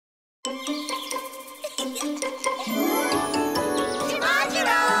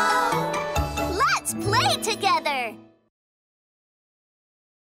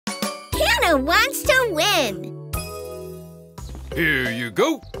Hannah wants to win. Here you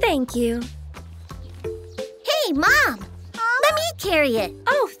go. Thank you. Hey, Mom. Let me carry it.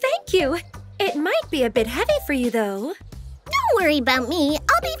 Oh, thank you. It might be a bit heavy for you, though. Don't worry about me.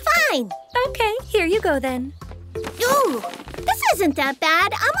 I'll be fine. Okay, here you go then. Ooh, this isn't that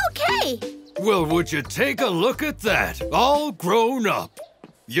bad. I'm okay. Well, would you take a look at that? All grown up.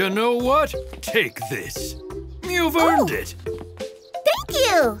 You know what? Take this. You've earned it. Thank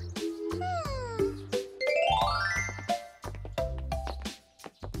you.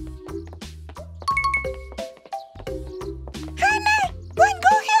 Hannah, go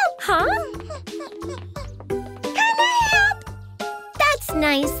help. Huh? Hannah, help. That's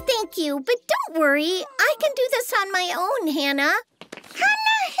nice, thank you. But don't worry. I can do this on my own, Hannah.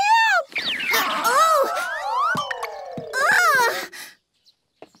 Hannah, help. Oh!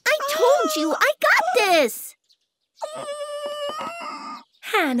 I told you, I got this.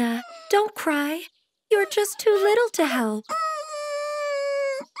 Hannah, don't cry. You're just too little to help.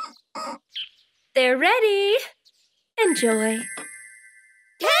 They're ready. Enjoy.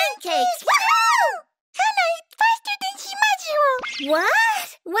 Pancakes! Woohoo! Hannah, it's faster than Shimajiro.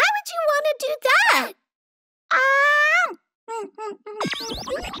 What? Why would you want to do that?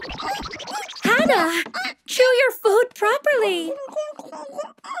 Hannah, chew your food properly.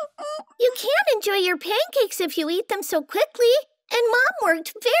 You can't enjoy your pancakes if you eat them so quickly. And Mom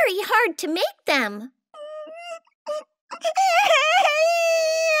worked very hard to make them.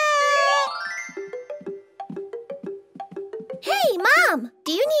 Hey, Mom,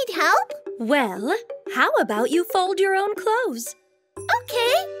 do you need help? Well, how about you fold your own clothes?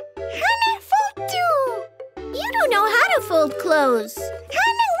 Okay. Hannah, fold too. You don't know how to fold clothes.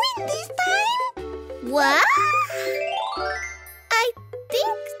 Hannah, win this time. What? I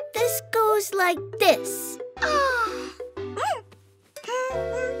think this goes like this.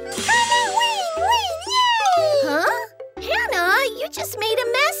 Hannah, win, yay! Huh? Hannah, you just made a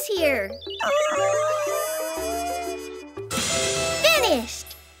mess here. Finished!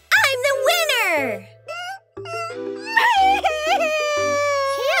 I'm the winner!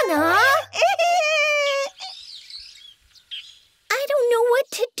 Hannah? I don't know what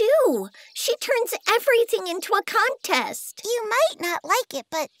to do. She turns everything into a contest. You might not like it,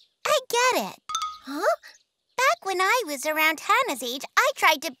 but I get it. Huh? Back when I was around Hannah's age, I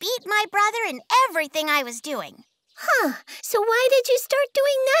tried to beat my brother in everything I was doing. Huh. So why did you start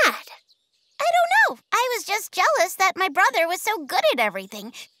doing that? I don't know. I was just jealous that my brother was so good at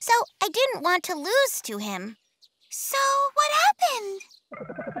everything, so I didn't want to lose to him. So what happened?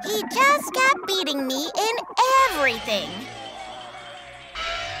 He just kept beating me in everything.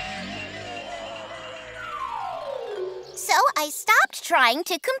 So I stopped trying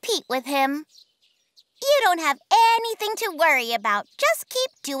to compete with him. You don't have anything to worry about. Just keep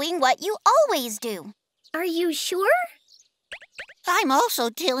doing what you always do. Are you sure? I'm also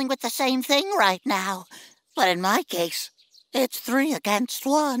dealing with the same thing right now. But in my case, it's 3 against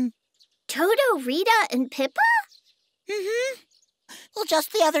 1. Toto, Rita, and Pippa? Mm-hmm. Well,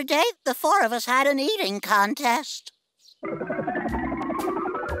 just the other day, the 4 of us had an eating contest.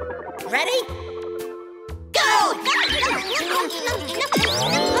 Ready? Go!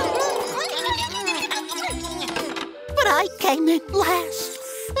 But I came in last.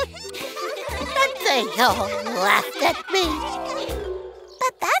 But they all laughed at me.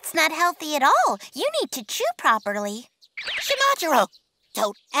 But that's not healthy at all. You need to chew properly. Shimajiro,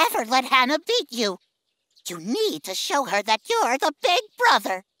 don't ever let Hannah beat you. You need to show her that you're the big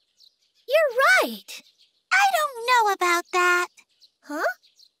brother. You're right. I don't know about that. Huh?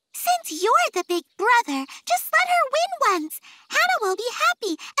 Since you're the big brother, just let her win once. Hannah will be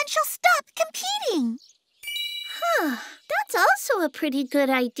happy and she'll stop competing. Huh. That's also a pretty good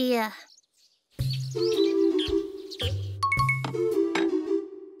idea.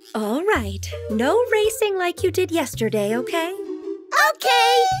 All right. No racing like you did yesterday, okay?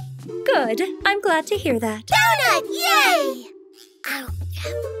 Okay. Good. I'm glad to hear that. Donut, yay!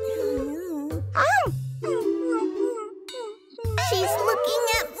 She's looking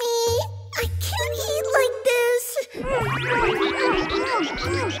at me. I can't eat like this.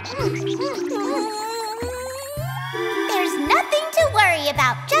 There's nothing to worry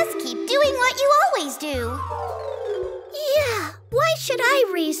about. Just keep doing what you always do. Yeah, why should I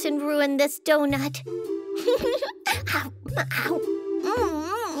race and ruin this donut? Ow, ow.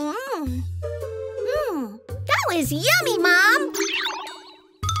 That was yummy, Mom!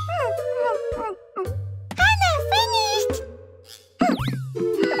 Hannah, finished!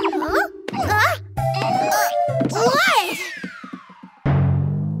 Huh? What?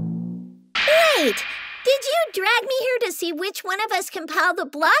 Wait! Did you drag me here to see which one one of us can pile the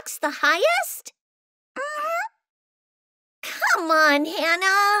blocks the highest? Come on,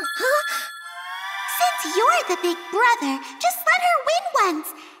 Hannah. Since you're the big brother, just let her win once.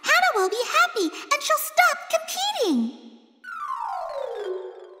 Hannah will be happy and she'll stop competing.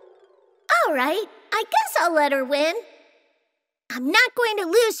 All right, I guess I'll let her win. I'm not going to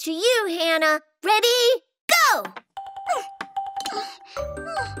lose to you, Hannah. Ready? Go!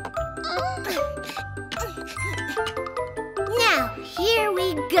 Now, here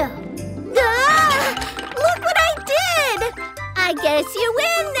we go. Ah! Look what I did! I guess you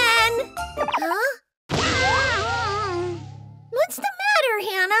win then. Huh? What's the matter,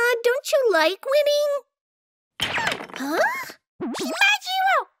 Hannah? Don't you like winning? Huh?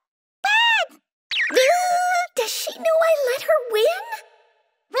 Shimajiro! Bad! Does she know I let her win?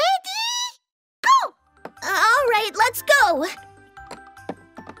 Ready? Go! All right, let's go.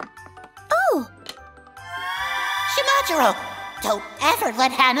 Oh. Shimajiro, don't ever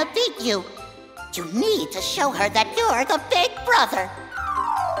let Hannah beat you. You need to show her that you're the big brother.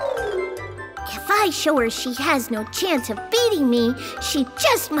 If I show her she has no chance of beating me, she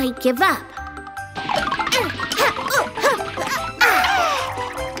just might give up.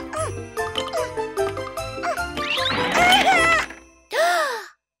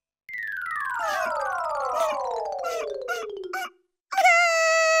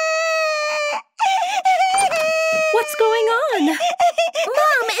 What's going on?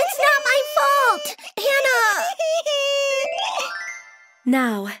 Mom, it's not my fault! Hannah!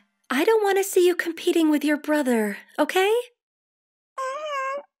 Now, I don't want to see you competing with your brother, okay?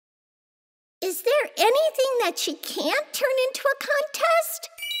 Is there anything that she can't turn into a contest?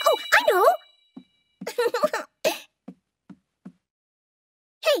 Oh, I know!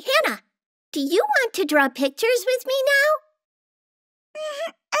 Hey, Hannah, do you want to draw pictures with me now?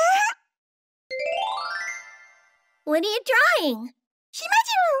 What are you drawing?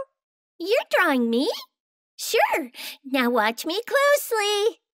 Shimajiro! You're drawing me? Sure. Now watch me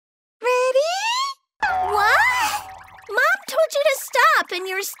closely. Ready? What? Mom told you to stop and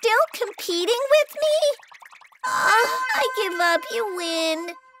you're still competing with me? I give up. You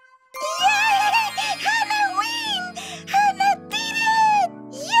win. Yay! Hannah win! Hannah did it!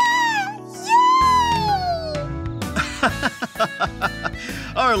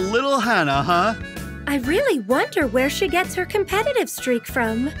 Yay! Our little Hannah, huh? I really wonder where she gets her competitive streak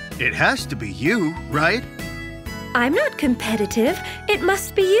from. It has to be you, right? I'm not competitive. It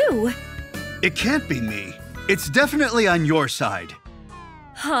must be you. It can't be me. It's definitely on your side.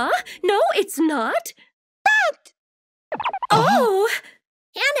 Huh? No, it's not. But... Oh!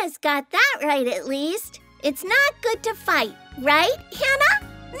 Hannah's got that right at least. It's not good to fight, right, Hannah?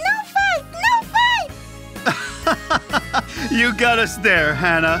 No fight! No fight! You got us there,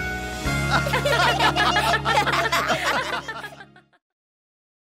 Hannah.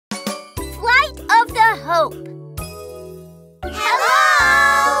 Flight of the Hope.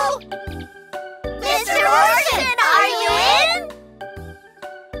 Hello! Mr. Orson, are you in?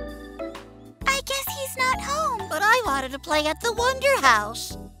 I guess he's not home. But I wanted to play at the Wonder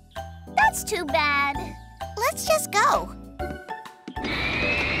House. That's too bad. Let's just go.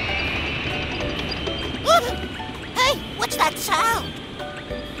 Hey, what's that sound?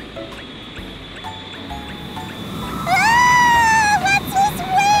 What's this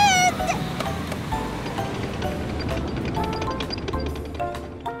wind?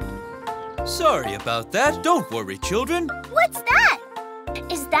 Sorry about that. Don't worry, children. What's that?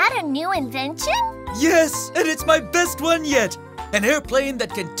 Is that a new invention? Yes, and it's my best one yet. An airplane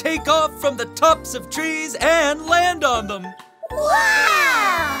that can take off from the tops of trees and land on them.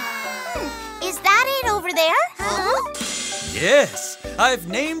 Wow! Is that it over there? Huh? Yes, I've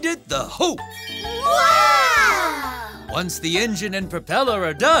named it the Hope. Wow! Once the engine and propeller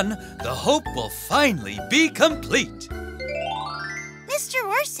are done, the Hope will finally be complete. Mr.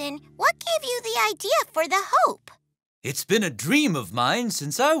 Orson, what gave you the idea for the Hope? It's been a dream of mine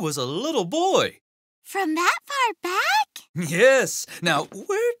since I was a little boy. From that far back? Yes. Now,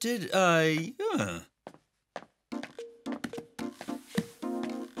 where did I...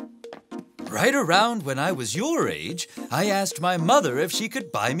 Right around when I was your age, I asked my mother if she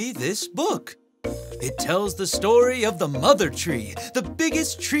could buy me this book. It tells the story of the mother tree, the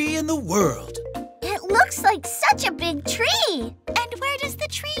biggest tree in the world. It looks like such a big tree. And where does the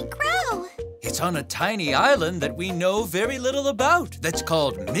tree grow? It's on a tiny island that we know very little about that's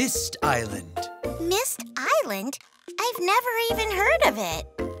called Mist Island. Mist Island? I've never even heard of it.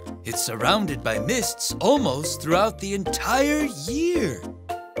 It's surrounded by mists almost throughout the entire year.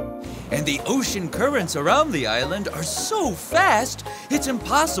 And the ocean currents around the island are so fast, it's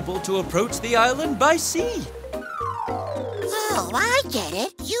impossible to approach the island by sea. Oh, I get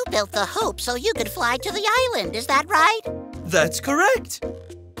it. You built the Hope so you could fly to the island, is that right? That's correct.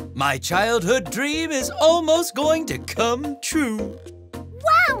 My childhood dream is almost going to come true.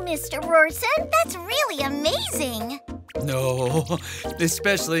 Wow, Mr. Rorson, that's really amazing. No,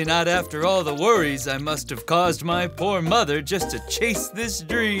 especially not after all the worries I must have caused my poor mother just to chase this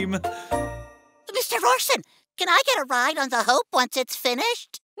dream. Mr. Rorson, can I get a ride on the Hope once it's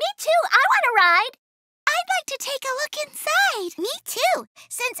finished? Me too, I want to ride. I'd like to take a look inside. Me too,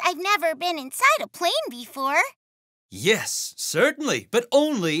 since I've never been inside a plane before. Yes, certainly, but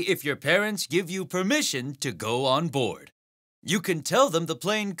only if your parents give you permission to go on board. You can tell them the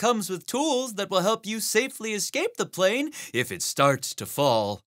plane comes with tools that will help you safely escape the plane if it starts to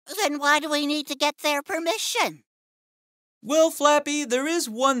fall. Then why do we need to get their permission? Well, Flappy, there is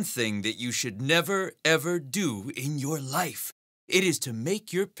one thing that you should never, ever do in your life. It is to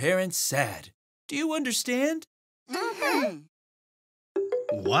make your parents sad. Do you understand? Mm-hmm.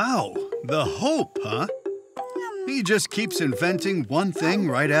 Wow, the Hope, huh? He just keeps inventing one thing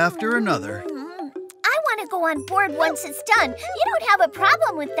right after another. I want to go on board once it's done. You don't have a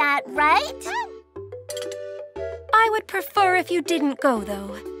problem with that, right? I would prefer if you didn't go,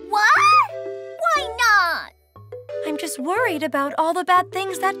 though. What? Why not? I'm just worried about all the bad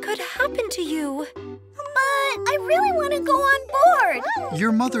things that could happen to you. But I really want to go on board.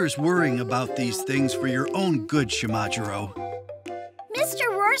 Your mother's worrying about these things for your own good, Shimajiro. Mr.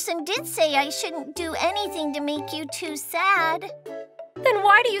 Rorson did say I shouldn't do anything to make you too sad. Then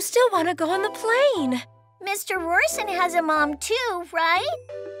why do you still want to go on the plane? Mr. Rorson has a mom too, right?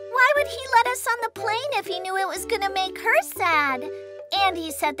 Why would he let us on the plane if he knew it was going to make her sad? And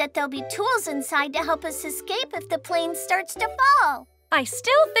he said that there'll be tools inside to help us escape if the plane starts to fall. I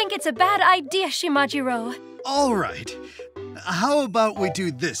still think it's a bad idea, Shimajiro. All right. How about we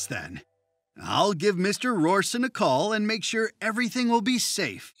do this then? I'll give Mr. Rorson a call and make sure everything will be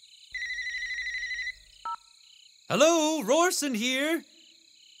safe. Hello, Rorson here.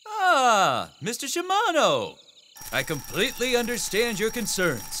 Ah, Mr. Shimano. I completely understand your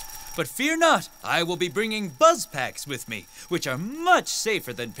concerns. But fear not, I will be bringing buzz packs with me, which are much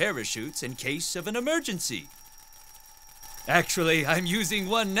safer than parachutes in case of an emergency. Actually, I'm using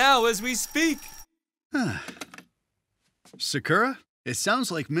one now as we speak. Sakura, it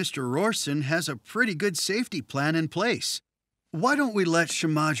sounds like Mr. Rorson has a pretty good safety plan in place. Why don't we let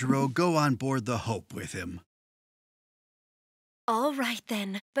Shimajiro go on board the Hope with him? All right,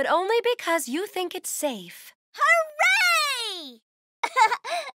 then, but only because you think it's safe. Hooray!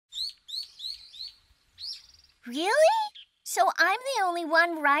 Really? So I'm the only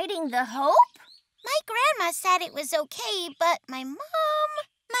one riding the Hope? My grandma said it was okay, but my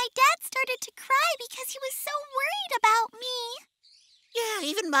dad started to cry because he was so worried about me. Yeah,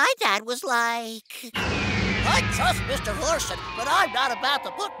 even my dad was like... I trust Mr. Rorson, but I'm not about to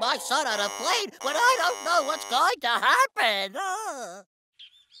put my son on a plane when I don't know what's going to happen.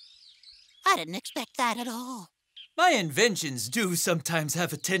 I didn't expect that at all. My inventions do sometimes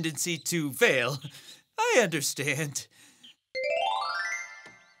have a tendency to fail. I understand.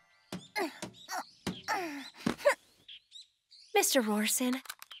 Mr. Rorson,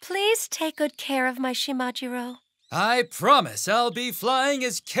 please take good care of my Shimajiro. I promise I'll be flying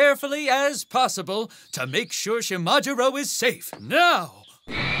as carefully as possible to make sure Shimajiro is safe. Now!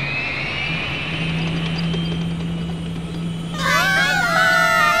 Bye-bye!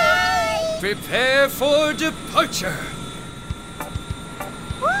 Prepare for departure.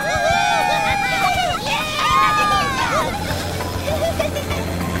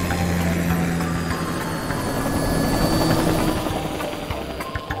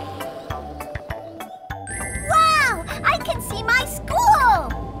 Wow! I can see my school!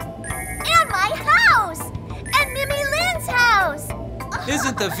 And my house! And Mimi Lynn's house!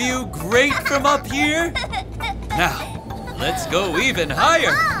 Isn't the view great from up here? Now, let's go even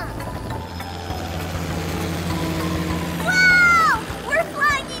higher. Wow! We're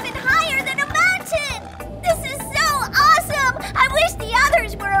flying even higher than a mountain! This is so awesome! I wish the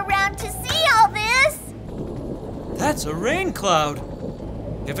others were around to see all this! That's a rain cloud.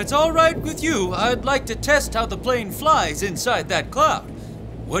 If it's all right with you, I'd like to test how the plane flies inside that cloud.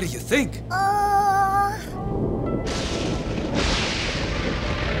 What do you think?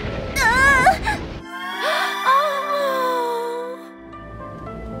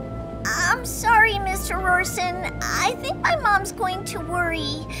 I'm sorry, Mr. Rorson. I think my mom's going to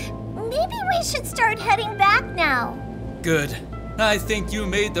worry. Maybe we should start heading back now. Good. I think you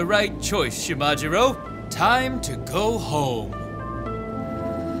made the right choice, Shimajiro. Time to go home.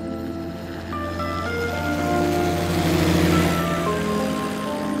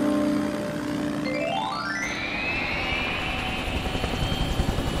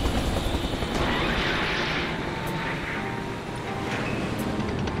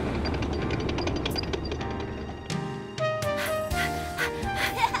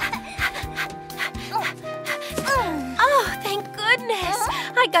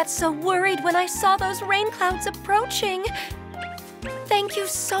 I got so worried when I saw those rain clouds approaching. Thank you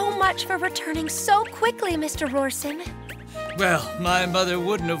so much for returning so quickly, Mr. Rorson. Well, my mother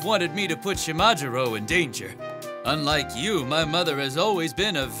wouldn't have wanted me to put Shimajiro in danger. Unlike you, my mother has always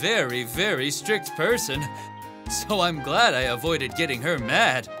been a very, very strict person. So I'm glad I avoided getting her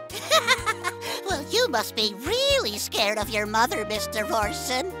mad. Well, you must be really scared of your mother, Mr.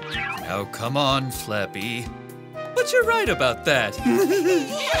 Rorson. Now, come on, Flappy. But you're right about that. I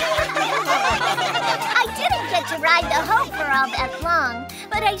didn't get to ride the Hope for all that long,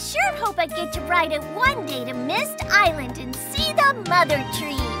 but I sure hope I get to ride it one day to Mist Island and see the Mother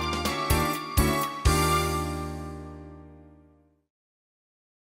Tree.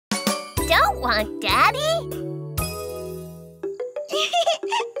 Don't want Daddy?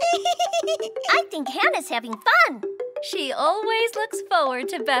 I think Hannah's having fun. She always looks forward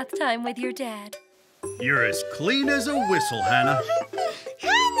to bath time with your dad. You're as clean as a whistle, Hannah.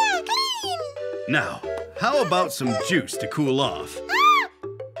 Hannah, clean! Now, how about some juice to cool off?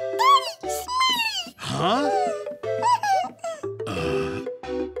 Daddy, smelly! Huh? Mr.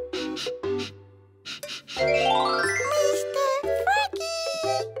 Froggy!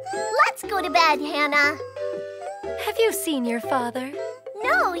 Let's go to bed, Hannah. Have you seen your father?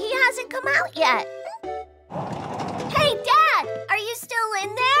 No, he hasn't come out yet. Hey, Dad! Are you still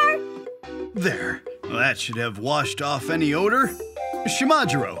in there? There. That should have washed off any odor.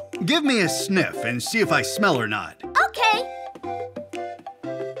 Shimajiro, give me a sniff and see if I smell or not. Okay.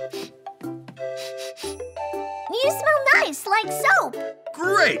 You smell nice, like soap.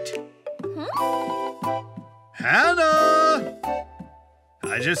 Great! Hannah!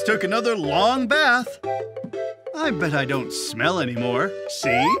 I just took another long bath. I bet I don't smell anymore.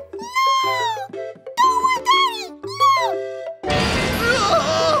 See? No! Daddy! No!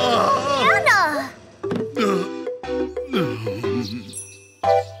 Hannah!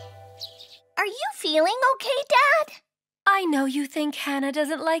 Are you feeling okay, Dad? I know you think Hannah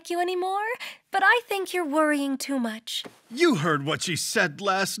doesn't like you anymore, but I think you're worrying too much. You heard what she said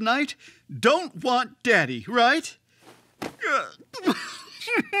last night. Don't want Daddy, right?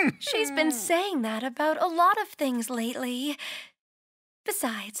 She's been saying that about a lot of things lately.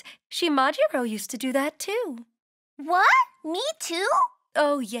 Besides, Shimajiro used to do that too. What? Me too?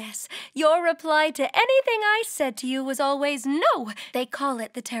 Oh, yes. Your reply to anything I said to you was always no. They call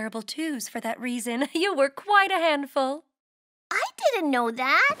it the terrible twos for that reason. You were quite a handful. I didn't know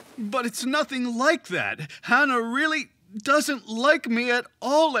that. But it's nothing like that. Hannah really doesn't like me at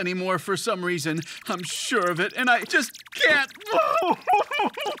all anymore for some reason. I'm sure of it, and I just can't.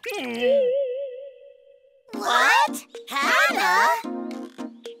 What? Hannah?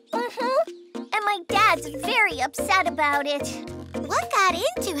 And my dad's very upset about it. What got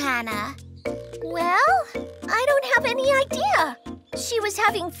into Hannah? Well, I don't have any idea. She was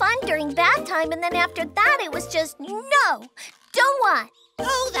having fun during bath time, and then after that it was just no, don't want.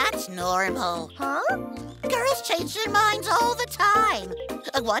 Oh, that's normal. Huh? Girls change their minds all the time.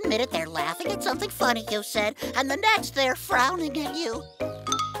 One minute they're laughing at something funny you said, and the next they're frowning at you.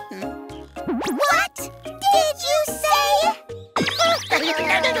 What did you say?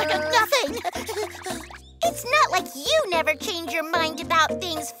 Nothing. It's not like you never change your mind about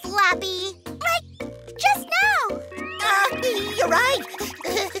things, Flappy. Like just now. You're right.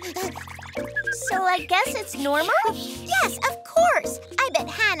 So I guess it's normal? Yes, of course. I bet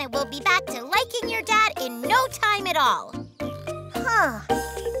Hannah will be back to liking your dad in no time at all. Huh.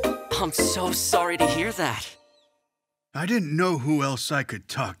 I'm so sorry to hear that. I didn't know who else I could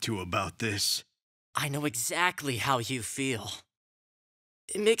talk to about this. I know exactly how you feel.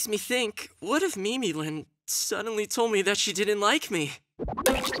 It makes me think, what if Mimi Lynn suddenly told me that she didn't like me? No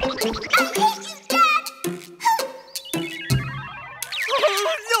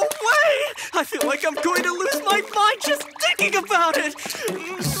way! I feel like I'm going to lose my mind just thinking about it!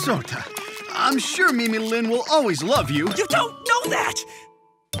 Sota, I'm sure Mimi Lynn will always love you. You don't know that!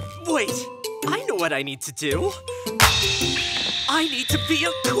 Wait, I know what I need to do. I need to be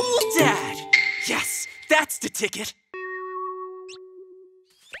a cool dad! Yes, that's the ticket!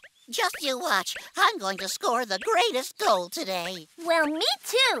 Just you watch. I'm going to score the greatest goal today. Well, me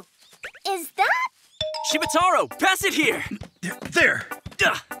too. Is that Shibutaro, pass it here! There.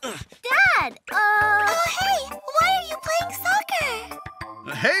 Dad? Oh, hey, why are you playing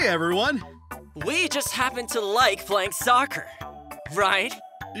soccer? Hey, everyone. We just happen to like playing soccer, right?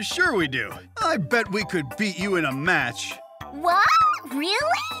 Sure we do. I bet we could beat you in a match. What? Really?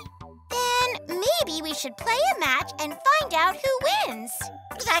 Then maybe we should play a match and find out who wins.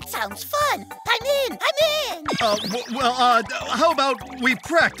 That sounds fun. I'm in. How about we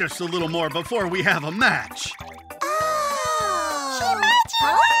practice a little more before we have a match? Oh.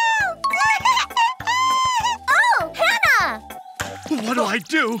 Huh? Oh, Hannah! What do I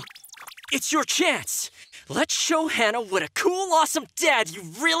do? It's your chance. Let's show Hannah what a cool, awesome dad you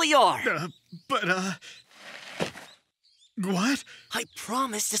really are. What? I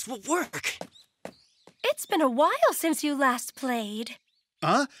promise this will work. It's been a while since you last played.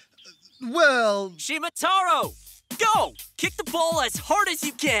 Huh? Well, Shimajiro, go! Kick the ball as hard as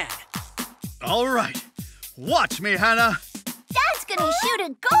you can. all right. Watch me, Hannah. Dad's gonna shoot a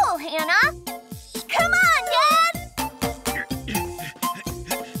goal, Hannah. Come on, Dad!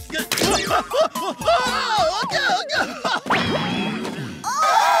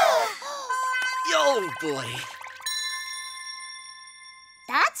 Yo, boy.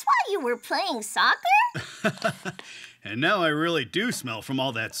 That's why you were playing soccer? And now I really do smell from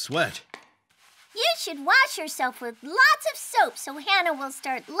all that sweat. You should wash yourself with lots of soap so Hannah will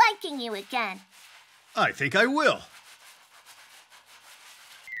start liking you again. I think I will.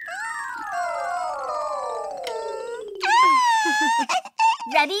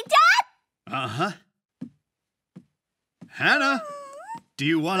 Ready, Dad? Uh-huh. Hannah, do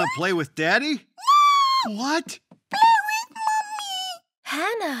you want to play with Daddy? No! What?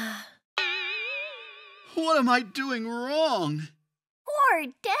 Hannah. What am I doing wrong? Poor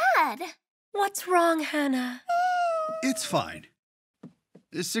Dad. What's wrong, Hannah? It's fine.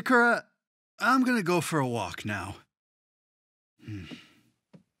 Sakura, I'm gonna go for a walk now.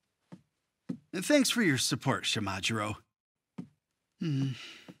 Thanks for your support, Shimajiro.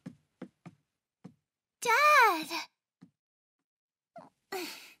 Dad!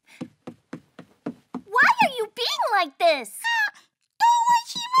 Why are you being like this?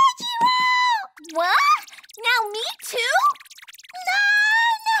 What? Now me too? No!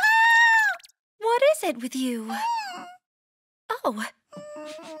 What is it with you? Oh.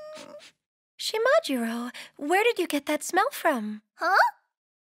 Shimajiro, where did you get that smell from? Huh?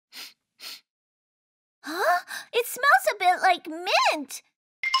 Huh? It smells a bit like mint.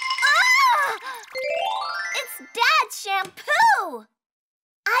 Ah! It's Dad's shampoo.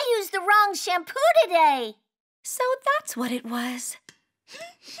 I used the wrong shampoo today. So that's what it was.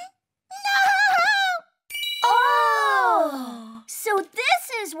 Oh! So this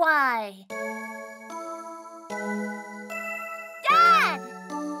is why. Dad!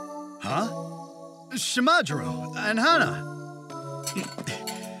 Huh? Shimajiro and Hannah.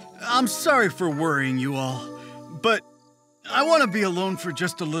 I'm sorry for worrying you all, but I want to be alone for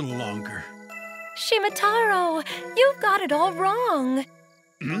just a little longer. Shimajiro, you've got it all wrong.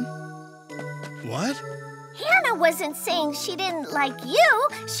 What? Hannah wasn't saying she didn't like you.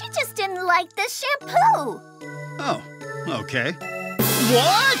 She just didn't like the shampoo. Oh, okay.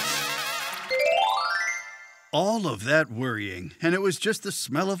 What? All of that worrying, and it was just the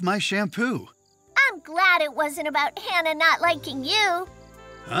smell of my shampoo. I'm glad it wasn't about Hannah not liking you.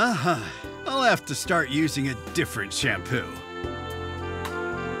 Uh-huh. I'll have to start using a different shampoo.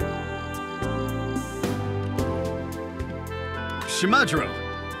 Shimajiro,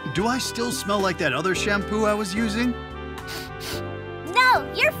 do I still smell like that other shampoo I was using? No,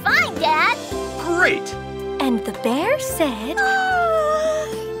 you're fine, Dad. Great! And the bear said,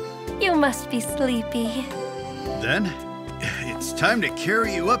 you must be sleepy. Then, it's time to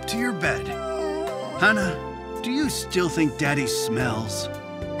carry you up to your bed. Hannah, do you still think Daddy smells?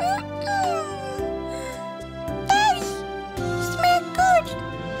 Daddy, smell good.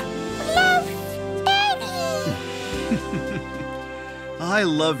 Love, Daddy. I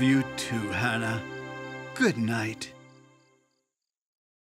love you too, Hannah. Good night.